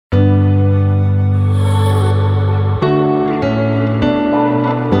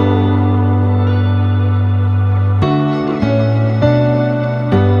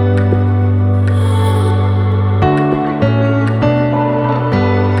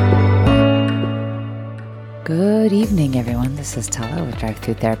evening, everyone. This is Tala with Drive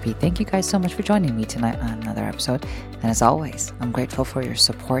Through Therapy. Thank you guys so much for joining me tonight on another episode. And as always, I'm grateful for your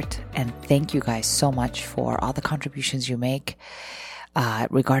support. And thank you guys so much for all the contributions you make.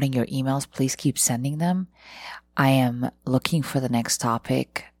 Regarding your emails, please keep sending them. I am looking for the next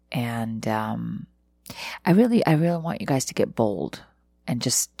topic. And I really want you guys to get bold. And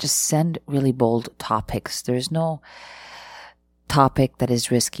just send really bold topics. There's no topic that is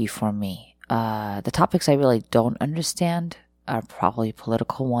risky for me. The topics I really don't understand are probably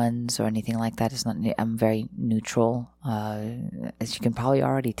political ones or anything like that. I'm very neutral, as you can probably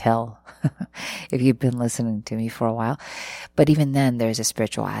already tell if you've been listening to me for a while. But even then, there's a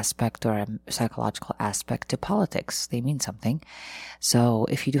spiritual aspect or a psychological aspect to politics. They mean something. So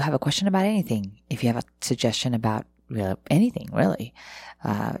if you do have a question about anything, if you have a suggestion about anything, really,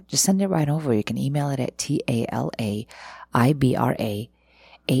 just send it right over. You can email it at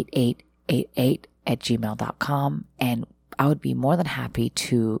TALAIBRA8888@gmail.com, and I would be more than happy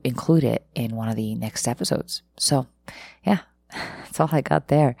to include it in one of the next episodes. So, yeah, that's all I got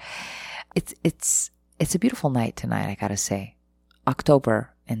there. It's a beautiful night tonight, I gotta say.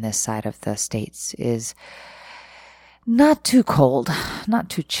 October in this side of the States is not too cold, not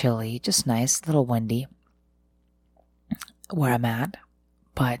too chilly, just nice, a little windy where I'm at.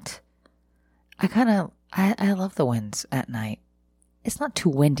 But I love the winds at night. It's not too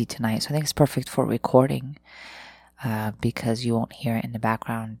windy tonight, so I think it's perfect for recording because you won't hear it in the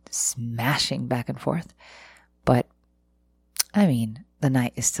background smashing back and forth. But, I mean, the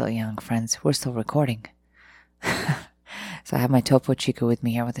night is still young, friends. We're still recording. So I have my Topo Chico with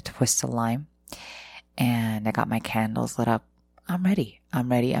me here with a twist of lime. And I got my candles lit up. I'm ready.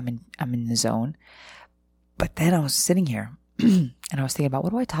 I'm in the zone. But then I was sitting here and I was thinking about,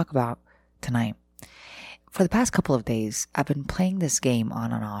 what do I talk about tonight? For the past couple of days, I've been playing this game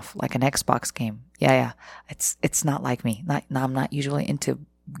on and off, like an Xbox game. Yeah. It's not like me. I'm not usually into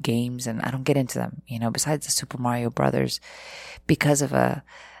games, and I don't get into them, besides the Super Mario Brothers. Because of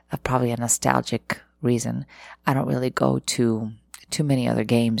probably a nostalgic reason, I don't really go to too many other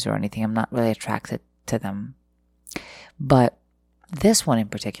games or anything. I'm not really attracted to them. But this one in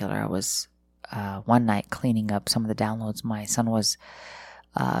particular, I was one night cleaning up some of the downloads my son was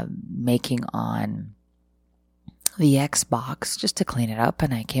making on the Xbox just to clean it up,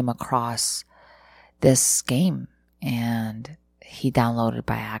 and I came across this game, and he downloaded it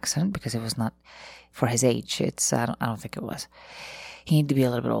by accident because it was not for his age. I don't think it was. He needed to be a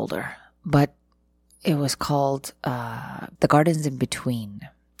little bit older, but it was called The Gardens in Between,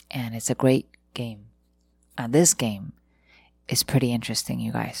 and it's a great game. This game is pretty interesting,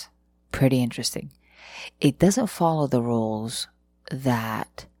 you guys. Pretty interesting. It doesn't follow the rules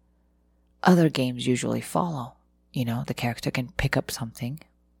that other games usually follow. The character can pick up something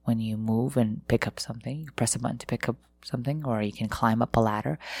when you move and pick up something. You press a button to pick up something, or you can climb up a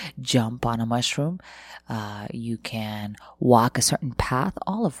ladder, jump on a mushroom. You can walk a certain path,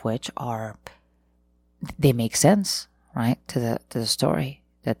 all of which they make sense, right? To the story,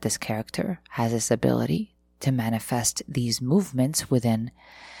 that this character has this ability to manifest these movements within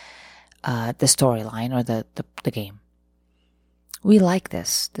the storyline or the game. We like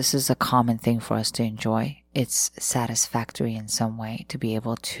this. This is a common thing for us to enjoy. It's satisfactory in some way to be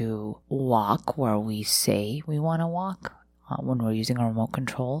able to walk where we say we want to walk when we're using a remote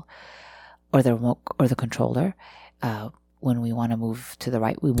control or the remote or the controller. When we want to move to the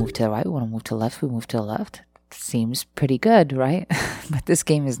right, we move to the right. We want to move to the left, we move to the left. Seems pretty good, right? But this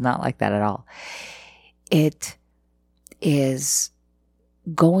game is not like that at all. It is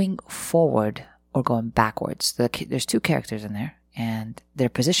going forward or going backwards. There's two characters in there, and their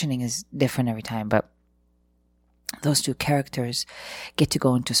positioning is different every time, but those two characters get to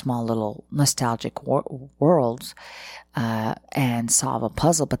go into small little nostalgic worlds and solve a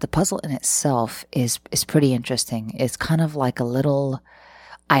puzzle. But the puzzle in itself is pretty interesting. It's kind of like a little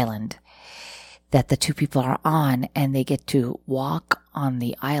island that the two people are on, and they get to walk on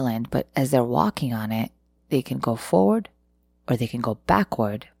the island. But as they're walking on it, they can go forward or they can go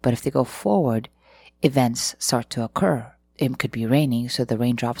backward. But if they go forward, events start to occur. It could be raining, so the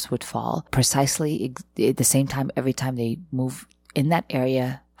raindrops would fall precisely at the same time every time they move in that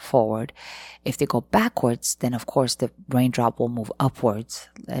area forward. If they go backwards, then of course the raindrop will move upwards,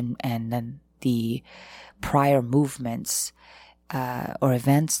 and then the prior movements or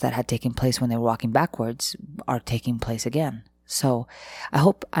events that had taken place when they were walking backwards are taking place again. So I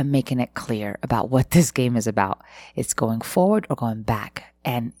hope I'm making it clear about what this game is about. It's going forward or going back,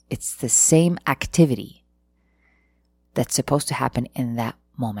 and it's the same activity that's supposed to happen in that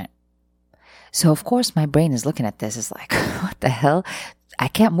moment. So of course my brain is looking at this, is like, what the hell? I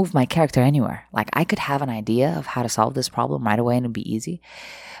can't move my character anywhere. Like, I could have an idea of how to solve this problem right away and it'd be easy,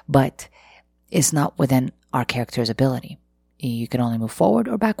 but it's not within our character's ability. You can only move forward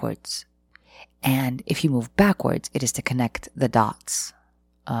or backwards. And if you move backwards, it is to connect the dots,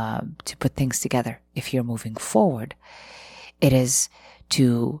 to put things together. If you're moving forward, it is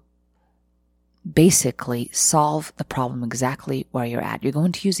to basically solve the problem exactly where you're at. You're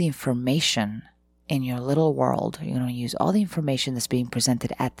going to use the information in your little world. You're going to use all the information that's being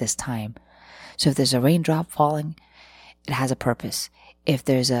presented at this time. So if there's a raindrop falling, it has a purpose. If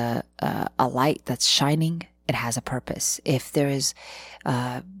there's a light that's shining, it has a purpose. If there is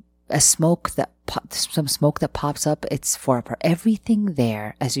some smoke that pops up, it's for a purpose. Everything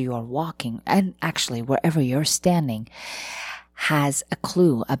there as you are walking, and actually wherever you're standing, has a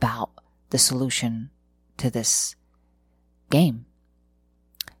clue about the solution to this game.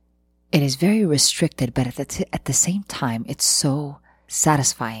 It is very restricted, but at the same time, it's so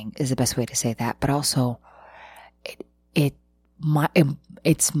satisfying is the best way to say that. But also,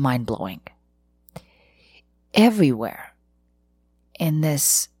 it's mind-blowing. Everywhere in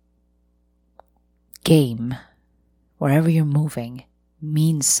this game, wherever you're moving,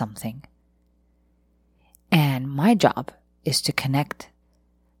 means something. And my job is to connect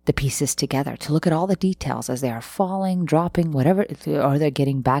the pieces together, to look at all the details as they are falling, dropping, whatever, or they're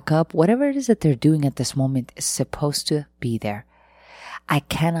getting back up, whatever it is that they're doing at this moment is supposed to be there. I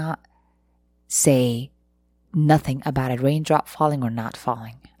cannot say nothing about a raindrop falling or not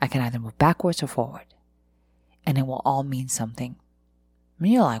falling. I can either move backwards or forward, and it will all mean something. I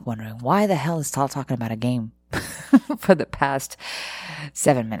mean, you're like wondering, why the hell is Tal talking about a game for the past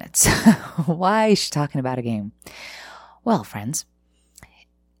 7 minutes? Why is she talking about a game? Well, friends,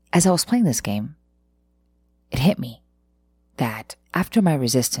 as I was playing this game, it hit me that after my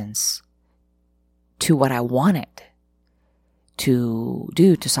resistance to what I wanted to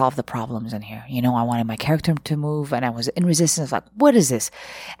do to solve the problems in here, I wanted my character to move, and I was in resistance, like, what is this?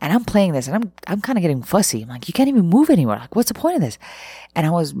 And I'm playing this, and I'm kind of getting fussy. I'm like, you can't even move anywhere. Like, what's the point of this? And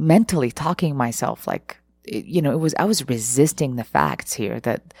I was mentally talking myself, like, I was resisting the facts here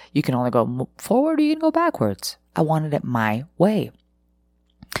that you can only go forward or you can go backwards. I wanted it my way.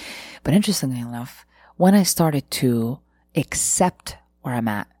 But interestingly enough, when I started to accept where I'm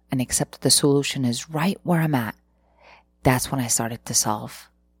at and accept that the solution is right where I'm at, that's when I started to solve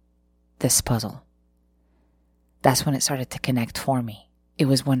this puzzle. That's when it started to connect for me. It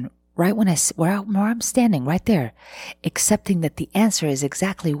was where I'm standing right there, accepting that the answer is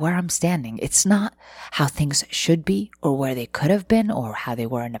exactly where I'm standing. It's not how things should be or where they could have been or how they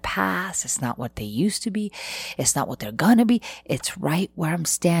were in the past. It's not what they used to be. It's not what they're gonna be. It's right where I'm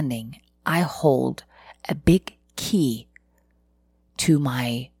standing. I hold a big key to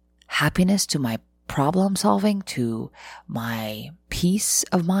my happiness, to my problem solving, to my peace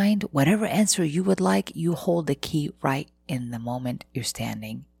of mind. Whatever answer you would like, you hold the key right in the moment you're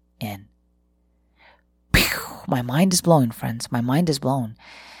standing in. My mind is blown, friends. My mind is blown.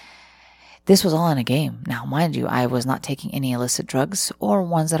 This was all in a game. Now, mind you, I was not taking any illicit drugs or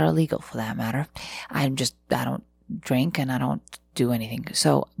ones that are legal for that matter. I don't drink and I don't do anything.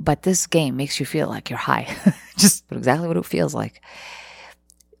 But this game makes you feel like you're high. Just exactly what it feels like.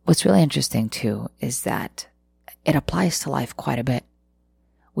 What's really interesting too is that it applies to life quite a bit.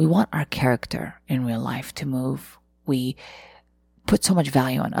 We want our character in real life to move. We put so much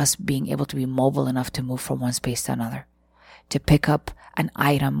value on us being able to be mobile enough to move from one space to another, to pick up an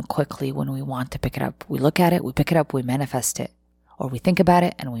item quickly when we want to pick it up. We look at it, we pick it up, we manifest it. Or we think about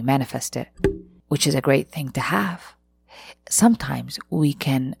it and we manifest it, which is a great thing to have. Sometimes we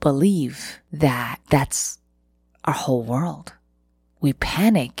can believe that that's our whole world. We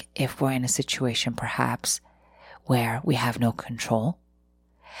panic if we're in a situation perhaps where we have no control.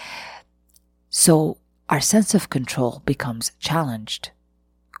 So our sense of control becomes challenged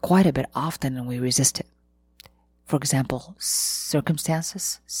quite a bit often and we resist it. For example,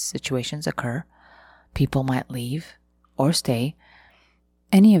 situations occur. People might leave or stay.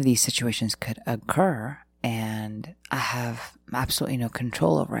 Any of these situations could occur and I have absolutely no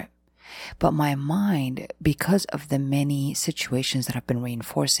control over it. But my mind, because of the many situations that have been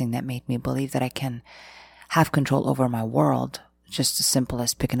reinforcing that made me believe that I can have control over my world, just as simple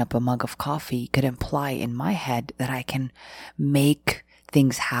as picking up a mug of coffee, could imply in my head that I can make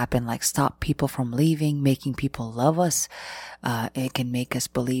things happen, like stop people from leaving, making people love us. It can make us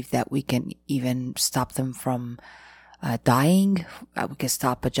believe that we can even stop them from dying. We could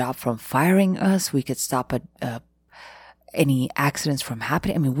stop a job from firing us. We could stop any accidents from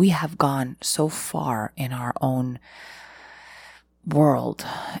happening. I mean, we have gone so far in our own world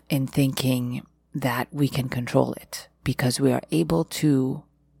in thinking that we can control it. because we are able to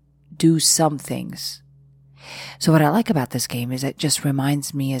do some things. So what I like about this game is it just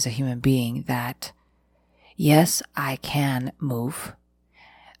reminds me as a human being that yes, I can move.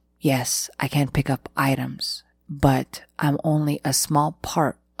 Yes, I can pick up items, but I'm only a small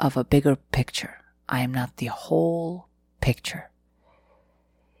part of a bigger picture. I am not the whole picture.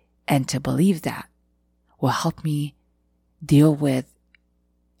 And to believe that will help me deal with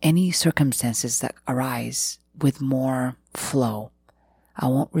any circumstances that arise with more flow. I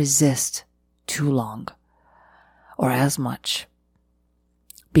won't resist too long or as much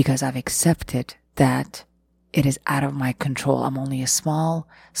because I've accepted that it is out of my control. I'm only a small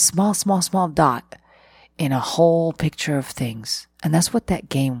dot in a whole picture of things. And that's what that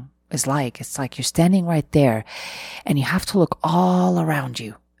game is like. It's like you're standing right there and you have to look all around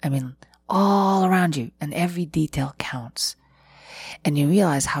you. I mean, all around you, and every detail counts. And you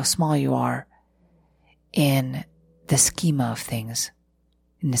realize how small you are in the schema of things,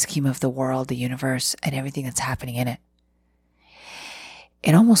 in the schema of the world, the universe, and everything that's happening in it.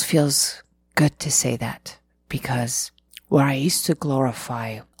 It almost feels good to say that, because where I used to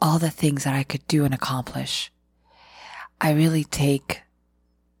glorify all the things that I could do and accomplish, I really take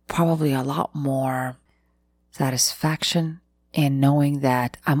probably a lot more satisfaction in knowing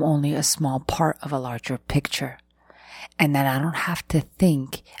that I'm only a small part of a larger picture, and that I don't have to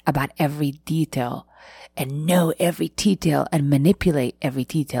think about every detail and know every detail and manipulate every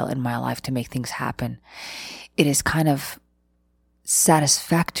detail in my life to make things happen. It is kind of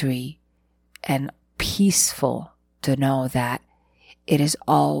satisfactory and peaceful to know that it is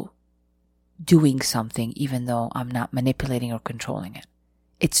all doing something, even though I'm not manipulating or controlling it.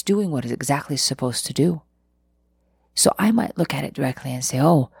 It's doing what it's exactly supposed to do. So I might look at it directly and say,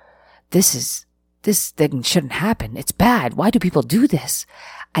 oh, this thing shouldn't happen. It's bad. Why do people do this?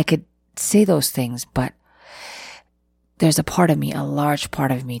 I could say those things, but there's a part of me, a large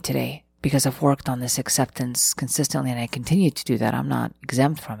part of me today, because I've worked on this acceptance consistently and I continue to do that. I'm not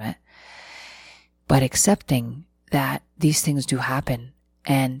exempt from it. But accepting that these things do happen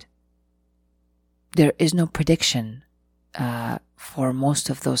and there is no prediction for most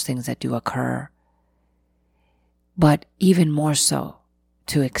of those things that do occur. But even more so,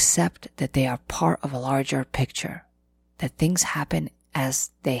 to accept that they are part of a larger picture, that things happen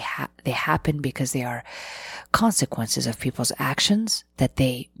as they happen because they are consequences of people's actions, that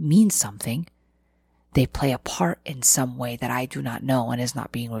they mean something, they play a part in some way that I do not know and is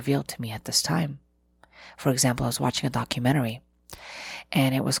not being revealed to me at this time. For example, I was watching a documentary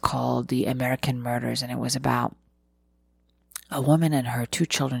and it was called The American Murders, and it was about a woman and her 2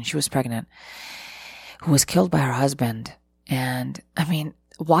 children. She was pregnant, who was killed by her husband. And I mean,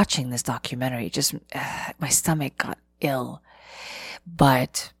 watching this documentary, just my stomach got ill.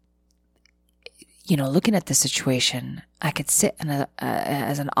 But, you know, looking at the situation, I could sit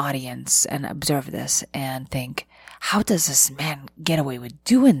as an audience and observe this and think, how does this man get away with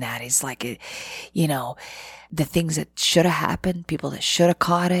doing that? He's like, you know, the things that should have happened, people that should have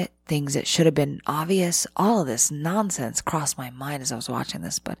caught it, things that should have been obvious, all of this nonsense crossed my mind as I was watching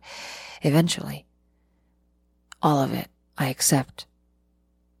this. But eventually, all of it, I accept.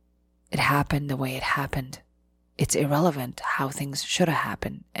 It happened the way it happened. It's irrelevant how things should have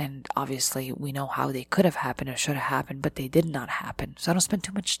happened. And obviously we know how they could have happened or should have happened, but they did not happen. So I don't spend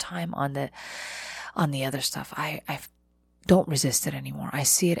too much time on the other stuff. I don't resist it anymore. I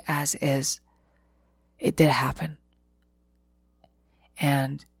see it as is. It did happen.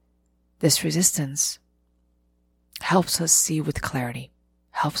 And this resistance helps us see with clarity,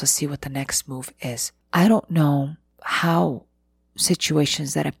 helps us see what the next move is. I don't know how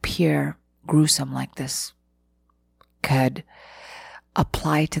situations that appear gruesome like this could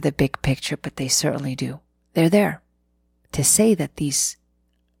apply to the big picture, but they certainly do. They're there. To say that these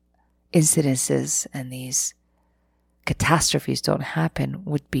incidences and these catastrophes don't happen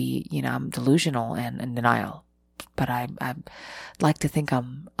would be, you know, I'm delusional and in denial. But I like to think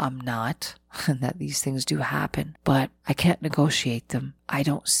I'm not, and that these things do happen. But I can't negotiate them. I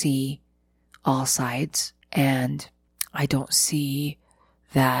don't see all sides, and I don't see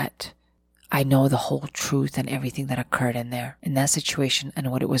that I know the whole truth and everything that occurred in that situation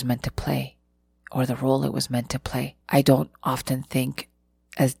and what it was meant to play, or the role it was meant to play. I don't often think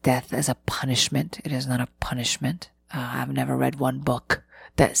as death as a punishment. It is not a punishment. I've never read one book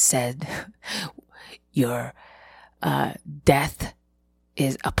that said your death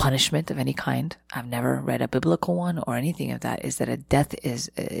is a punishment of any kind. I've never read a biblical one or anything of that. Is that a death is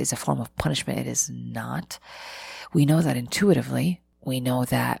a form of punishment? It is not. We know that intuitively. We know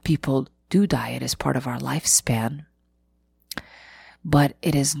that people do die. It is part of our lifespan. But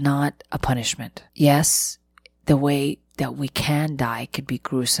it is not a punishment. Yes, the way that we can die could be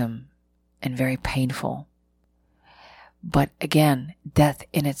gruesome and very painful. But again, death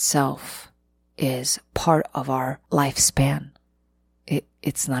in itself is part of our lifespan.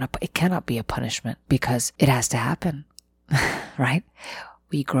 It cannot be a punishment because it has to happen, right?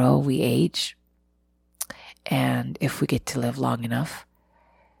 We grow, we age, and if we get to live long enough,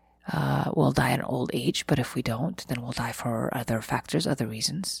 we'll die at an old age. But if we don't, then we'll die for other factors, other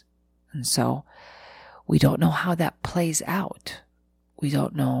reasons. And so we don't know how that plays out. We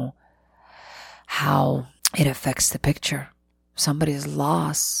don't know how it affects the picture. Somebody's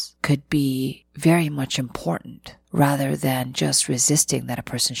loss could be very much important rather than just resisting that a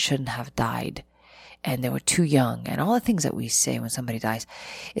person shouldn't have died and they were too young and all the things that we say when somebody dies.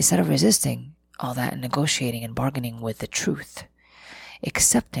 Instead of resisting all that and negotiating and bargaining with the truth,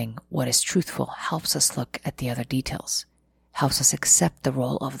 accepting what is truthful helps us look at the other details, helps us accept the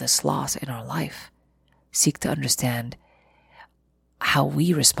role of this loss in our life, seek to understand how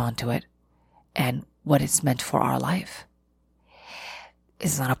we respond to it and what it's meant for our life.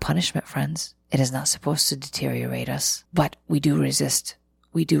 It's not a punishment, friends. It is not supposed to deteriorate us, but we do resist.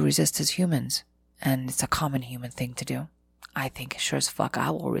 We do resist as humans, and it's a common human thing to do. I think sure as fuck I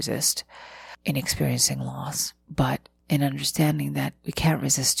will resist in experiencing loss, but in understanding that we can't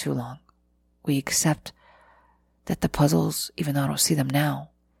resist too long. We accept that the puzzles, even though I don't see them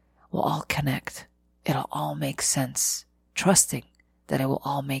now, will all connect. It'll all make sense. Trusting that it will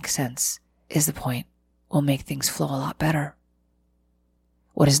all make sense is the point. Will make things flow a lot better.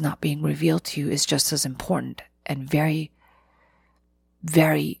 What is not being revealed to you is just as important and very,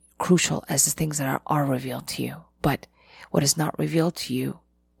 very crucial as the things that are revealed to you. But what is not revealed to you,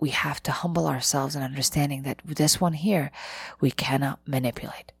 we have to humble ourselves in understanding that this one here, we cannot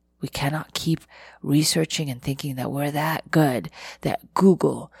manipulate. We cannot keep researching and thinking that we're that good, that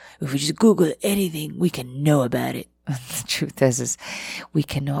Google, if we just Google anything, we can know about it. The truth is we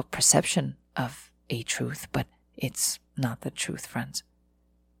can know a perception of a truth, but it's not the truth, friends.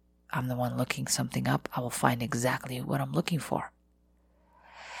 I'm the one looking something up. I will find exactly what I'm looking for.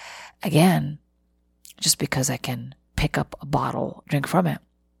 Again, just because I can pick up a bottle, drink from it,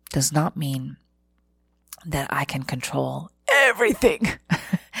 does not mean that I can control everything.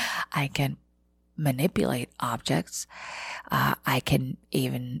 I can manipulate objects. I can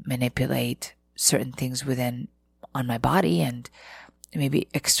even manipulate certain things on my body and maybe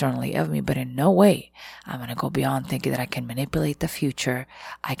externally of me, but in no way I'm going to go beyond thinking that I can manipulate the future.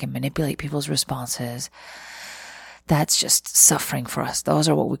 I can manipulate people's responses. That's just suffering for us. Those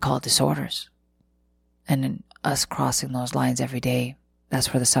are what we call disorders. And in us crossing those lines every day,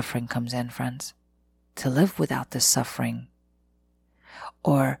 that's where the suffering comes in, friends. To live without this suffering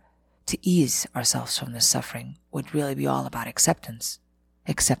or to ease ourselves from this suffering would really be all about acceptance.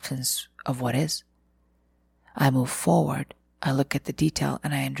 Acceptance of what is. I move forward. I look at the detail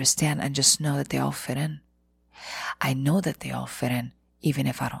and I understand and just know that they all fit in. I know that they all fit in, even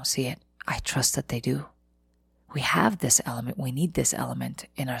if I don't see it. I trust that they do. We have this element. We need this element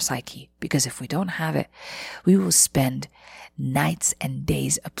in our psyche, because if we don't have it, we will spend nights and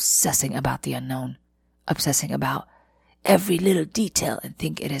days obsessing about the unknown, obsessing about every little detail and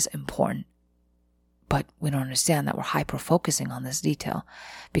think it is important. But we don't understand that we're hyper-focusing on this detail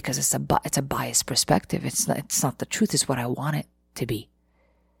because it's a biased perspective. It's not the truth. It's what I want it to be.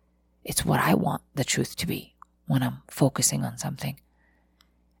 It's what I want the truth to be when I'm focusing on something.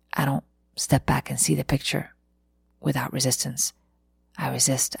 I don't step back and see the picture without resistance. I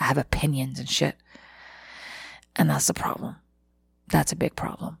resist. I have opinions and shit. And that's the problem. That's a big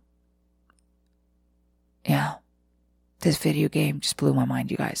problem. Yeah. This video game just blew my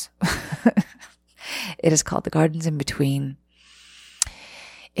mind, you guys. It is called The Gardens in Between.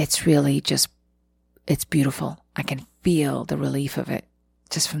 It's really just, it's beautiful. I can feel the relief of it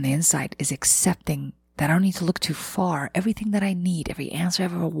just from the inside, is accepting that I don't need to look too far. Everything that I need, every answer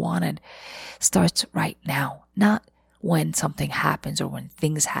I've ever wanted starts right now. Not when something happens or when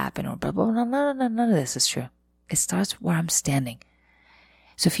things happen or blah, blah, blah. None of this is true. It starts where I'm standing.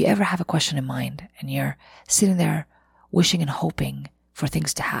 So if you ever have a question in mind and you're sitting there wishing and hoping for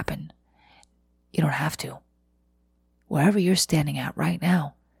things to happen, you don't have to. Wherever you're standing at right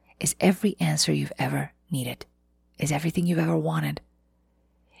now is every answer you've ever needed, is everything you've ever wanted.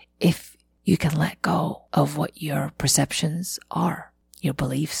 If you can let go of what your perceptions are, your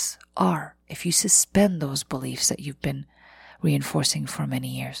beliefs are, if you suspend those beliefs that you've been reinforcing for many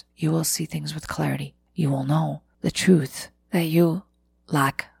years, you will see things with clarity. You will know the truth that you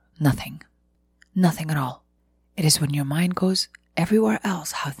lack nothing. Nothing at all. It is when your mind goes everywhere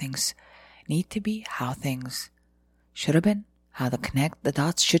else, how things need to be, how things should have been, how the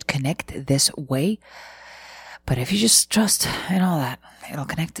dots should connect this way. But if you just trust and all that, it'll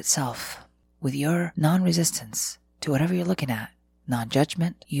connect itself with your non-resistance to whatever you're looking at.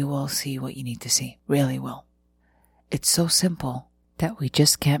 Non-judgment, you will see what you need to see. Really will. It's so simple that we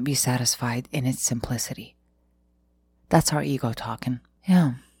just can't be satisfied in its simplicity. That's our ego talking.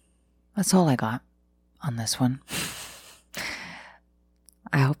 Yeah, that's all I got on this one.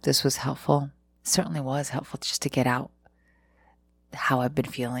 I hope this was helpful. It certainly was helpful just to get out how I've been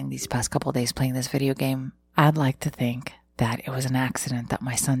feeling these past couple of days playing this video game. I'd like to think that it was an accident that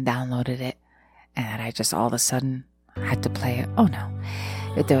my son downloaded it and that I just all of a sudden had to play it. Oh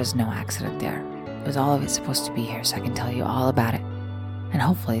no, there was no accident there. It was all of it supposed to be here so I can tell you all about it. And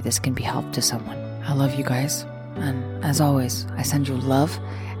hopefully this can be help to someone. I love you guys. And as always, I send you love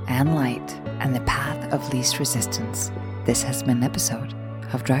and light and the path of least resistance. This has been an episode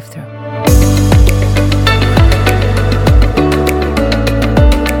of Drive Thru.